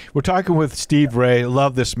think of. We're talking with Steve Ray.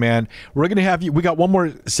 Love this man. We're going to have you. We got one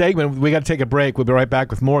more segment. We got to take a break. We'll be right back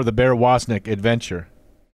with more of the Bear Woznick Adventure.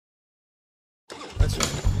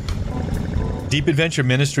 Deep Adventure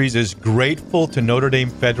Ministries is grateful to Notre Dame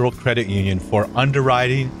Federal Credit Union for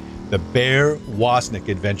underwriting the Bear Woznick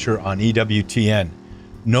Adventure on EWTN.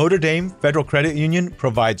 Notre Dame Federal Credit Union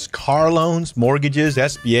provides car loans, mortgages,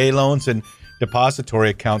 SBA loans, and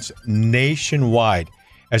depository accounts nationwide,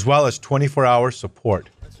 as well as 24-hour support.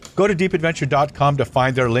 Go to deepadventure.com to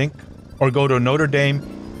find their link, or go to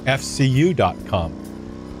NotreDameFCU.com.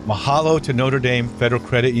 Mahalo to Notre Dame Federal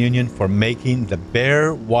Credit Union for making the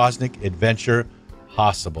Bear Woznick Adventure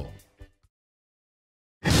possible.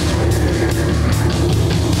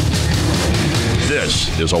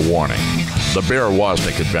 This is a warning. The Bear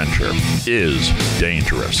Woznick Adventure is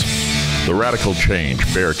dangerous. The radical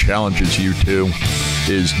change Bear challenges you to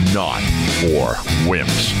is not for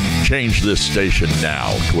wimps. Change this station now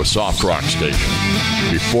to a soft rock station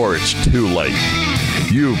before it's too late.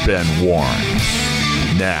 You've been warned.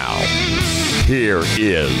 Now, here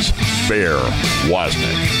is Bear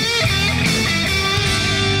Woznick.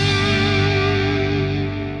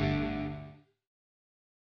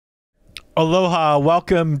 Aloha,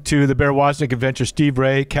 welcome to the Bear Woznick Adventure. Steve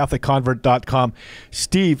Ray, CatholicConvert.com.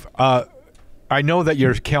 Steve, I know that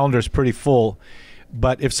your calendar is pretty full,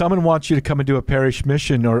 but if someone wants you to come and do a parish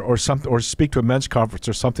mission or speak to a men's conference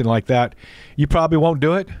or something like that, you probably won't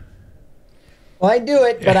do it? Well, I do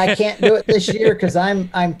it, but I can't do it this year because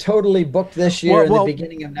I'm totally booked this year and the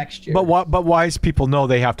beginning of next year. But wise people know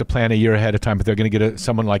they have to plan a year ahead of time, but they're going to get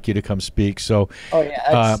someone like you to come speak. So, oh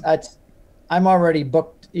yeah, I'm already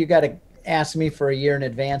booked. You got to ask me for a year in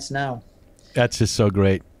advance now. That's just so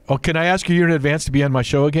great. Oh, can I ask you a year in advance to be on my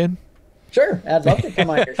show again? Sure, I'd love to come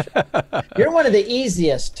on your show. You're one of the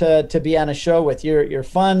easiest to be on a show with. You're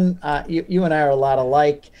fun. You and I are a lot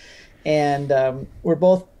alike, and we're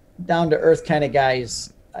both down to earth kind of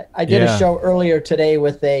guys. I did a show earlier today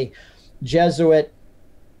with a Jesuit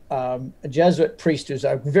priest who's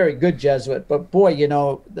a very good Jesuit, but boy, you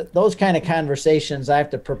know, those kind of conversations I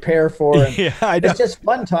have to prepare for. And I know. It's just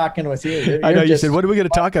fun talking with you. I know. You said, "What are we going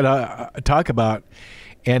to talk about?"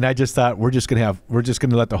 And I just thought we're just going to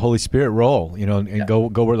let the Holy Spirit roll, you know, and go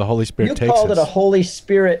where the Holy Spirit takes us. You called it a Holy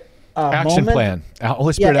Spirit action plan. A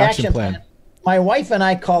Holy Spirit action plan. My wife and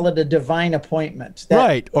I call it a divine appointment.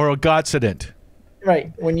 Right, or a Godsident.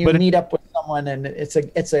 Right, when you meet up with someone and it's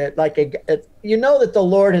you know that the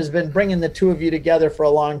Lord has been bringing the two of you together for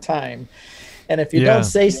a long time. And if you don't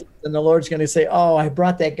say something, the Lord's going to say, "Oh, I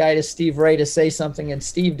brought that guy to Steve Ray to say something, and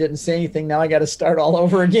Steve didn't say anything. Now I got to start all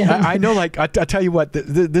over again." I know. Like I tell you what,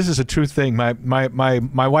 this is a true thing.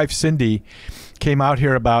 My wife Cindy came out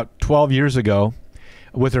here about 12 years ago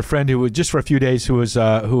with her friend who was just for a few days who was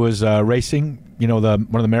racing, you know, one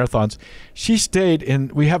of the marathons. She stayed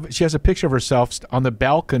in. She has a picture of herself on the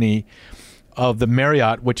balcony of the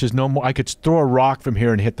Marriott, which is no more. I could throw a rock from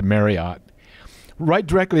here and hit the Marriott. Right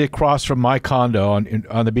directly across from my condo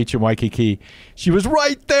on the beach in Waikiki. She was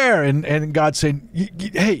right there, and God saying,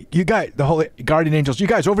 "Hey, you guys, the holy guardian angels, you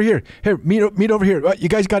guys over here. Here, meet over here. You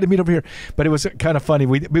guys got to meet over here." But it was kind of funny.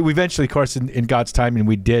 We eventually, of course, in God's timing,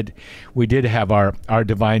 we did have our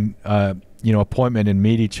divine appointment and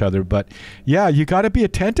meet each other. But yeah, you got to be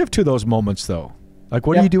attentive to those moments, though. Like,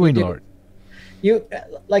 what are you doing, Lord? You,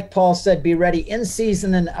 like Paul said, be ready in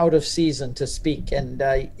season and out of season to speak, and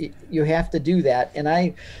you have to do that.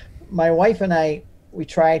 And my wife and I, we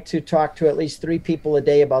try to talk to at least 3 people a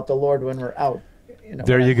day about the Lord when we're out. You know,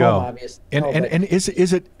 there you go. Home, obviously. And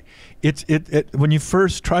is it when you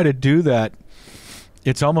first try to do that,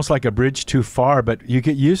 it's almost like a bridge too far, but you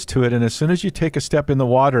get used to it, and as soon as you take a step in the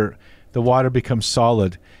water becomes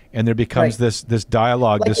solid. And there becomes this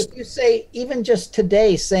dialogue. Like if you say, even just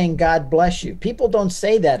today, saying "God bless you," people don't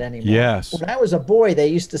say that anymore. Yes. When I was a boy, they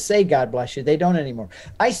used to say "God bless you." They don't anymore.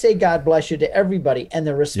 I say "God bless you" to everybody, and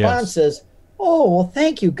the response is, "Oh, well,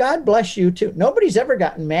 thank you. God bless you too." Nobody's ever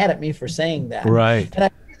gotten mad at me for saying that. Right. And I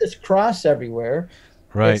see this cross everywhere.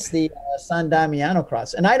 Right. It's the San Damiano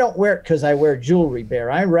cross. And I don't wear it because I wear jewelry,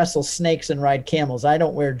 Bear. I wrestle snakes and ride camels. I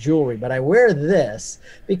don't wear jewelry, but I wear this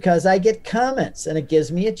because I get comments and it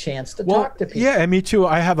gives me a chance to talk to people. Yeah, and me too.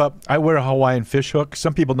 I wear a Hawaiian fish hook.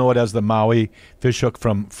 Some people know it as the Maui fish hook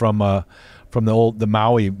from the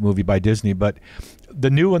Maui movie by Disney. But the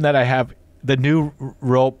new one that I have, the new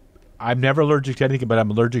rope, I'm never allergic to anything, but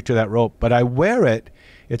I'm allergic to that rope. But I wear it.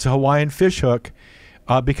 It's a Hawaiian fish hook.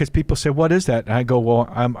 Because people say, "What is that?" And I go, "Well,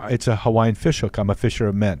 it's a Hawaiian fish hook. I'm a fisher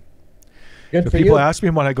of men." Good so for people you. ask me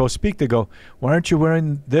when I go speak, they go, "Why aren't you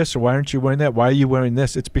wearing this or why aren't you wearing that? Why are you wearing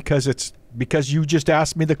this?" It's because you just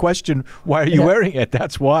asked me the question, "Why are you wearing it?"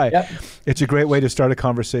 That's why. Yep. It's a great way to start a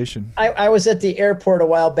conversation. I was at the airport a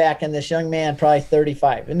while back, and this young man, probably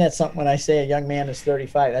 35. Isn't that something when I say a young man is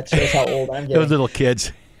 35? That shows how old I'm getting. Those little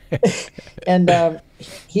kids. And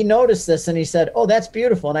he noticed this and he said, "Oh, that's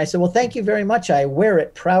beautiful." And I said, "Well, thank you very much. I wear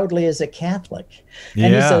it proudly as a Catholic."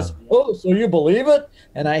 And he says, "Oh, so you believe it?"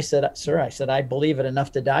 And I said, "Sir," I said, "I believe it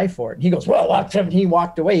enough to die for it." And he goes, "Well, watch him." He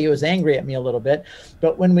walked away. He was angry at me a little bit.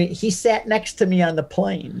 But he sat next to me on the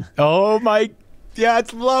plane. Oh, my. Yeah, I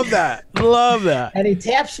love that. Love that. And he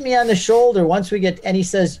taps me on the shoulder once we get, and he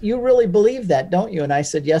says, "You really believe that, don't you?" And I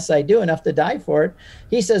said, "Yes, I do, enough to die for it."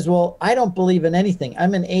 He says, "Well, I don't believe in anything.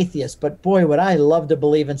 I'm an atheist, but boy, would I love to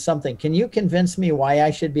believe in something. Can you convince me why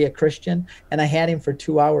I should be a Christian?" And I had him for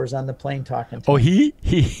 2 hours on the plane talking to me.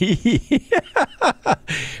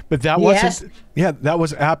 But that wasn't, that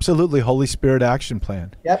was absolutely Holy Spirit action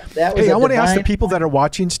plan. Yep, that was Hey, I want to ask the people that are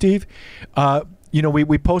watching, Steve,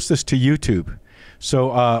 we post this to YouTube. So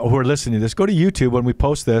who are listening to this, go to YouTube. When we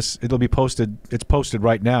post this, it'll be posted. It's posted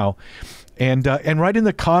right now. And write in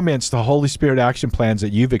the comments the Holy Spirit action plans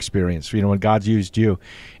that you've experienced, when God's used you,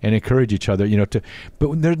 and encourage each other,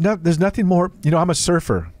 but there's nothing more. I'm a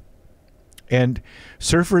surfer, and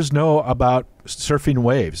surfers know about surfing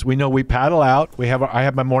waves. We know we paddle out. I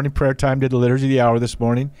have my morning prayer time, did the Liturgy of the Hour this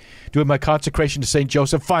morning, doing my consecration to St.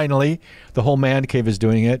 Joseph. Finally, the whole man cave is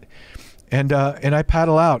doing it. And I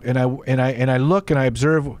paddle out, and I look and I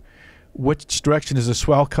observe which direction is the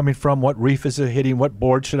swell coming from, what reef is it hitting, what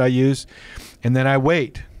board should I use, and then I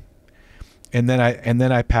wait, and then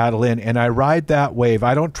I paddle in and I ride that wave.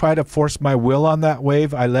 I don't try to force my will on that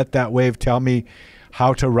wave. I let that wave tell me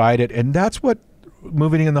how to ride it, and that's what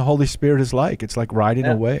moving in the Holy Spirit is like. It's like riding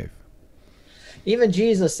a wave. Even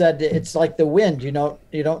Jesus said it's like the wind. You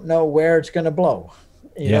don't know where it's going to blow.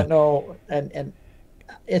 You don't know, and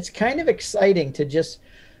it's kind of exciting to just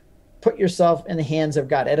put yourself in the hands of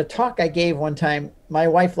God. At a talk I gave one time, my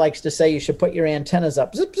wife likes to say you should put your antennas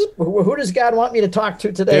up. Zip, zip. Who does God want me to talk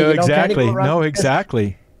to today? Exactly. No,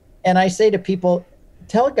 exactly. And I say to people,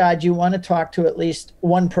 tell God you want to talk to at least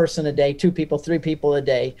one person a day, 2 people, 3 people a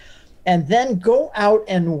day, and then go out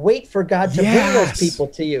and wait for God to bring those people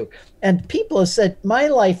to you. And people have said, my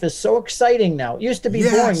life is so exciting now. It used to be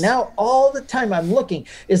boring. Now all the time I'm looking,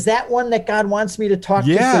 is that one that God wants me to talk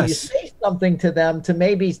to? So you say something to them to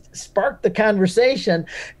maybe spark the conversation,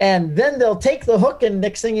 and then they'll take the hook, and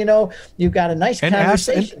next thing you know, you've got a nice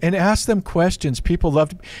conversation. And ask them questions. People love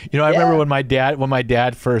to, I remember when my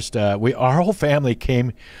dad first, our whole family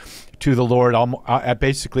came to the Lord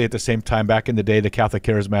basically at the same time. Back in the day, the Catholic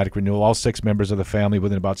Charismatic Renewal, all 6 members of the family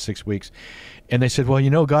within about 6 weeks. And they said,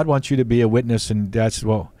 well, God wants you to be a witness. And Dad said,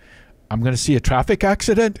 well, I'm going to see a traffic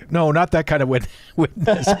accident? No, not that kind of witness.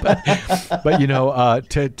 But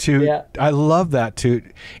I love that too.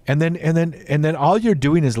 And then all you're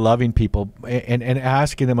doing is loving people and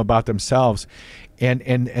asking them about themselves, and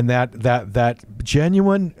that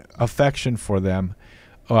genuine affection for them.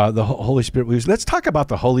 The Holy Spirit. Let's talk about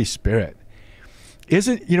the Holy Spirit.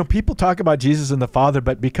 People talk about Jesus and the Father,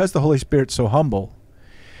 but because the Holy Spirit's so humble,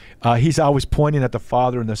 he's always pointing at the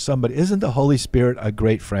Father and the Son. But isn't the Holy Spirit a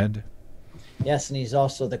great friend? Yes, and he's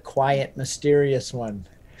also the quiet, mysterious one.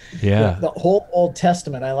 Yeah. The whole Old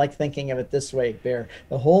Testament, I like thinking of it this way, Bear.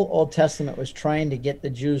 The whole Old Testament was trying to get the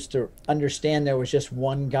Jews to understand there was just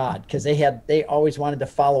one God, because they always wanted to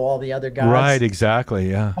follow all the other gods. Right, exactly,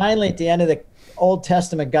 yeah. Finally, at the end of the Old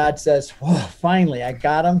Testament, God says, whoa, finally, I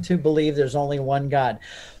got them to believe there's only one God.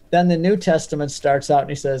 Then the New Testament starts out and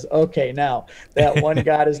he says, okay, now that one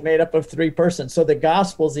God is made up of 3 persons. So the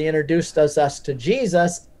Gospels, he introduced us to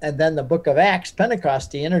Jesus, and then the book of Acts,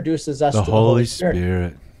 Pentecost, he introduces us to the Holy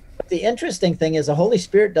Spirit. But the interesting thing is the Holy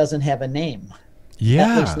Spirit doesn't have a name.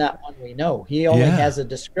 Yeah. At least not one we know. He only has a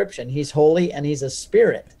description. He's holy and he's a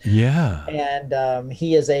spirit. Yeah. And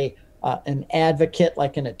he is an advocate,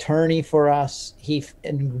 like an attorney for us. He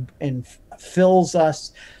fills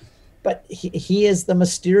us. But he is the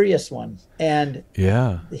mysterious one, and he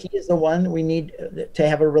is the one we need to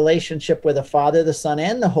have a relationship with the Father, the Son,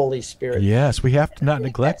 and the Holy Spirit. Yes, we have to not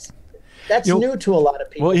neglect. That's new to a lot of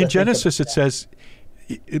people. Well, in Genesis it says,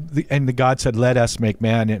 and the God said, "Let us make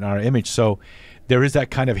man in our image." So there is that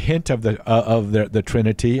kind of hint of the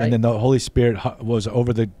Trinity, and then the Holy Spirit was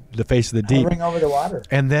over the face of the deep, hovering over the water.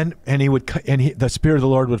 And the Spirit of the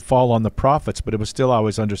Lord would fall on the prophets, but it was still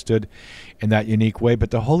always understood in that unique way.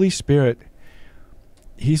 But the Holy Spirit,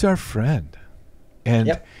 he's our friend,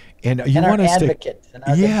 and you want to stay,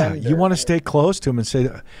 you want to stay close to him and say,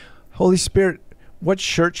 Holy Spirit, what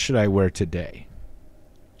shirt should I wear today?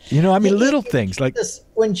 Little things like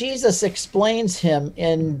when Jesus explains him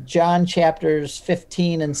in John chapters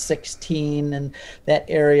 15 and 16 and that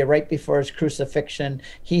area right before his crucifixion,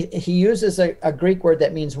 he uses a Greek word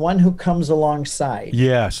that means one who comes alongside.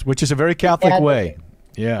 Yes, which is a very Catholic way.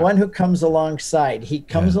 Yeah. One who comes alongside. He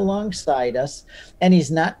comes alongside us, and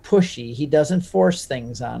he's not pushy. He doesn't force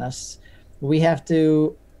things on us. We have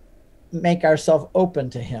to make ourselves open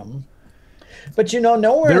to him. But nowhere in the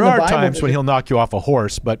Bible there are times when he'll knock you off a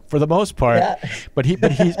horse, but for the most part, but he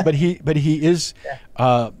is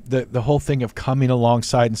the whole thing of coming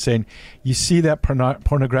alongside and saying, you see that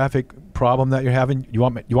pornographic problem that you're having, you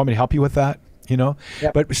want me to help you with that, Yep.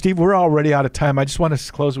 But Steve, we're already out of time. I just want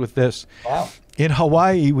to close with this. Wow. In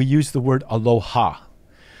Hawaii, we use the word aloha.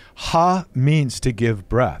 Ha means to give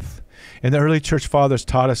breath. And the early church fathers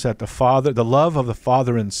taught us that the love of the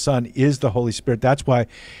Father and Son is the Holy Spirit. That's why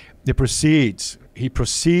he proceeds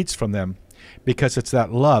from them, because it's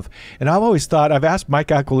that love. And I've always thought, I've asked Mike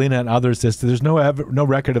Aquilina and others this, there's no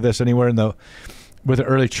record of this anywhere with the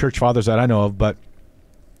early church fathers that I know of, but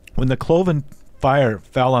when the cloven fire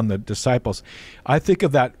fell on the disciples, I think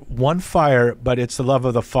of that one fire, but it's the love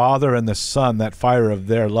of the Father and the Son, that fire of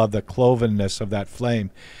their love, the clovenness of that flame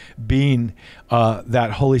being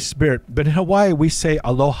that Holy Spirit. But in Hawaii, we say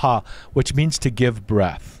aloha, which means to give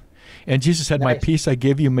breath. And Jesus said, my peace I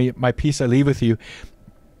give you, my peace I leave with you.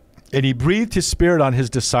 And he breathed his spirit on his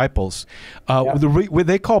disciples.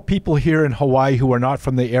 They call people here in Hawaii who are not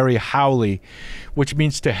from the area haole, which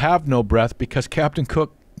means to have no breath, because Captain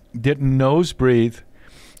Cook didn't nose breathe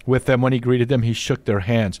with them when he greeted them. He shook their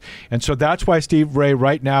hands. And so that's why Steve Ray,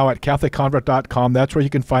 right now at CatholicConvert.com, that's where you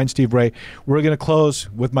can find Steve Ray. We're going to close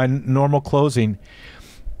with my normal closing.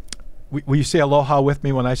 Will you say aloha with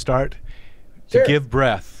me when I start? Sure. To give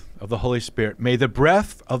breath of the Holy Spirit. May the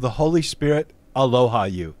breath of the Holy Spirit aloha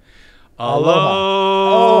you. Aloha.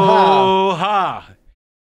 Aloha.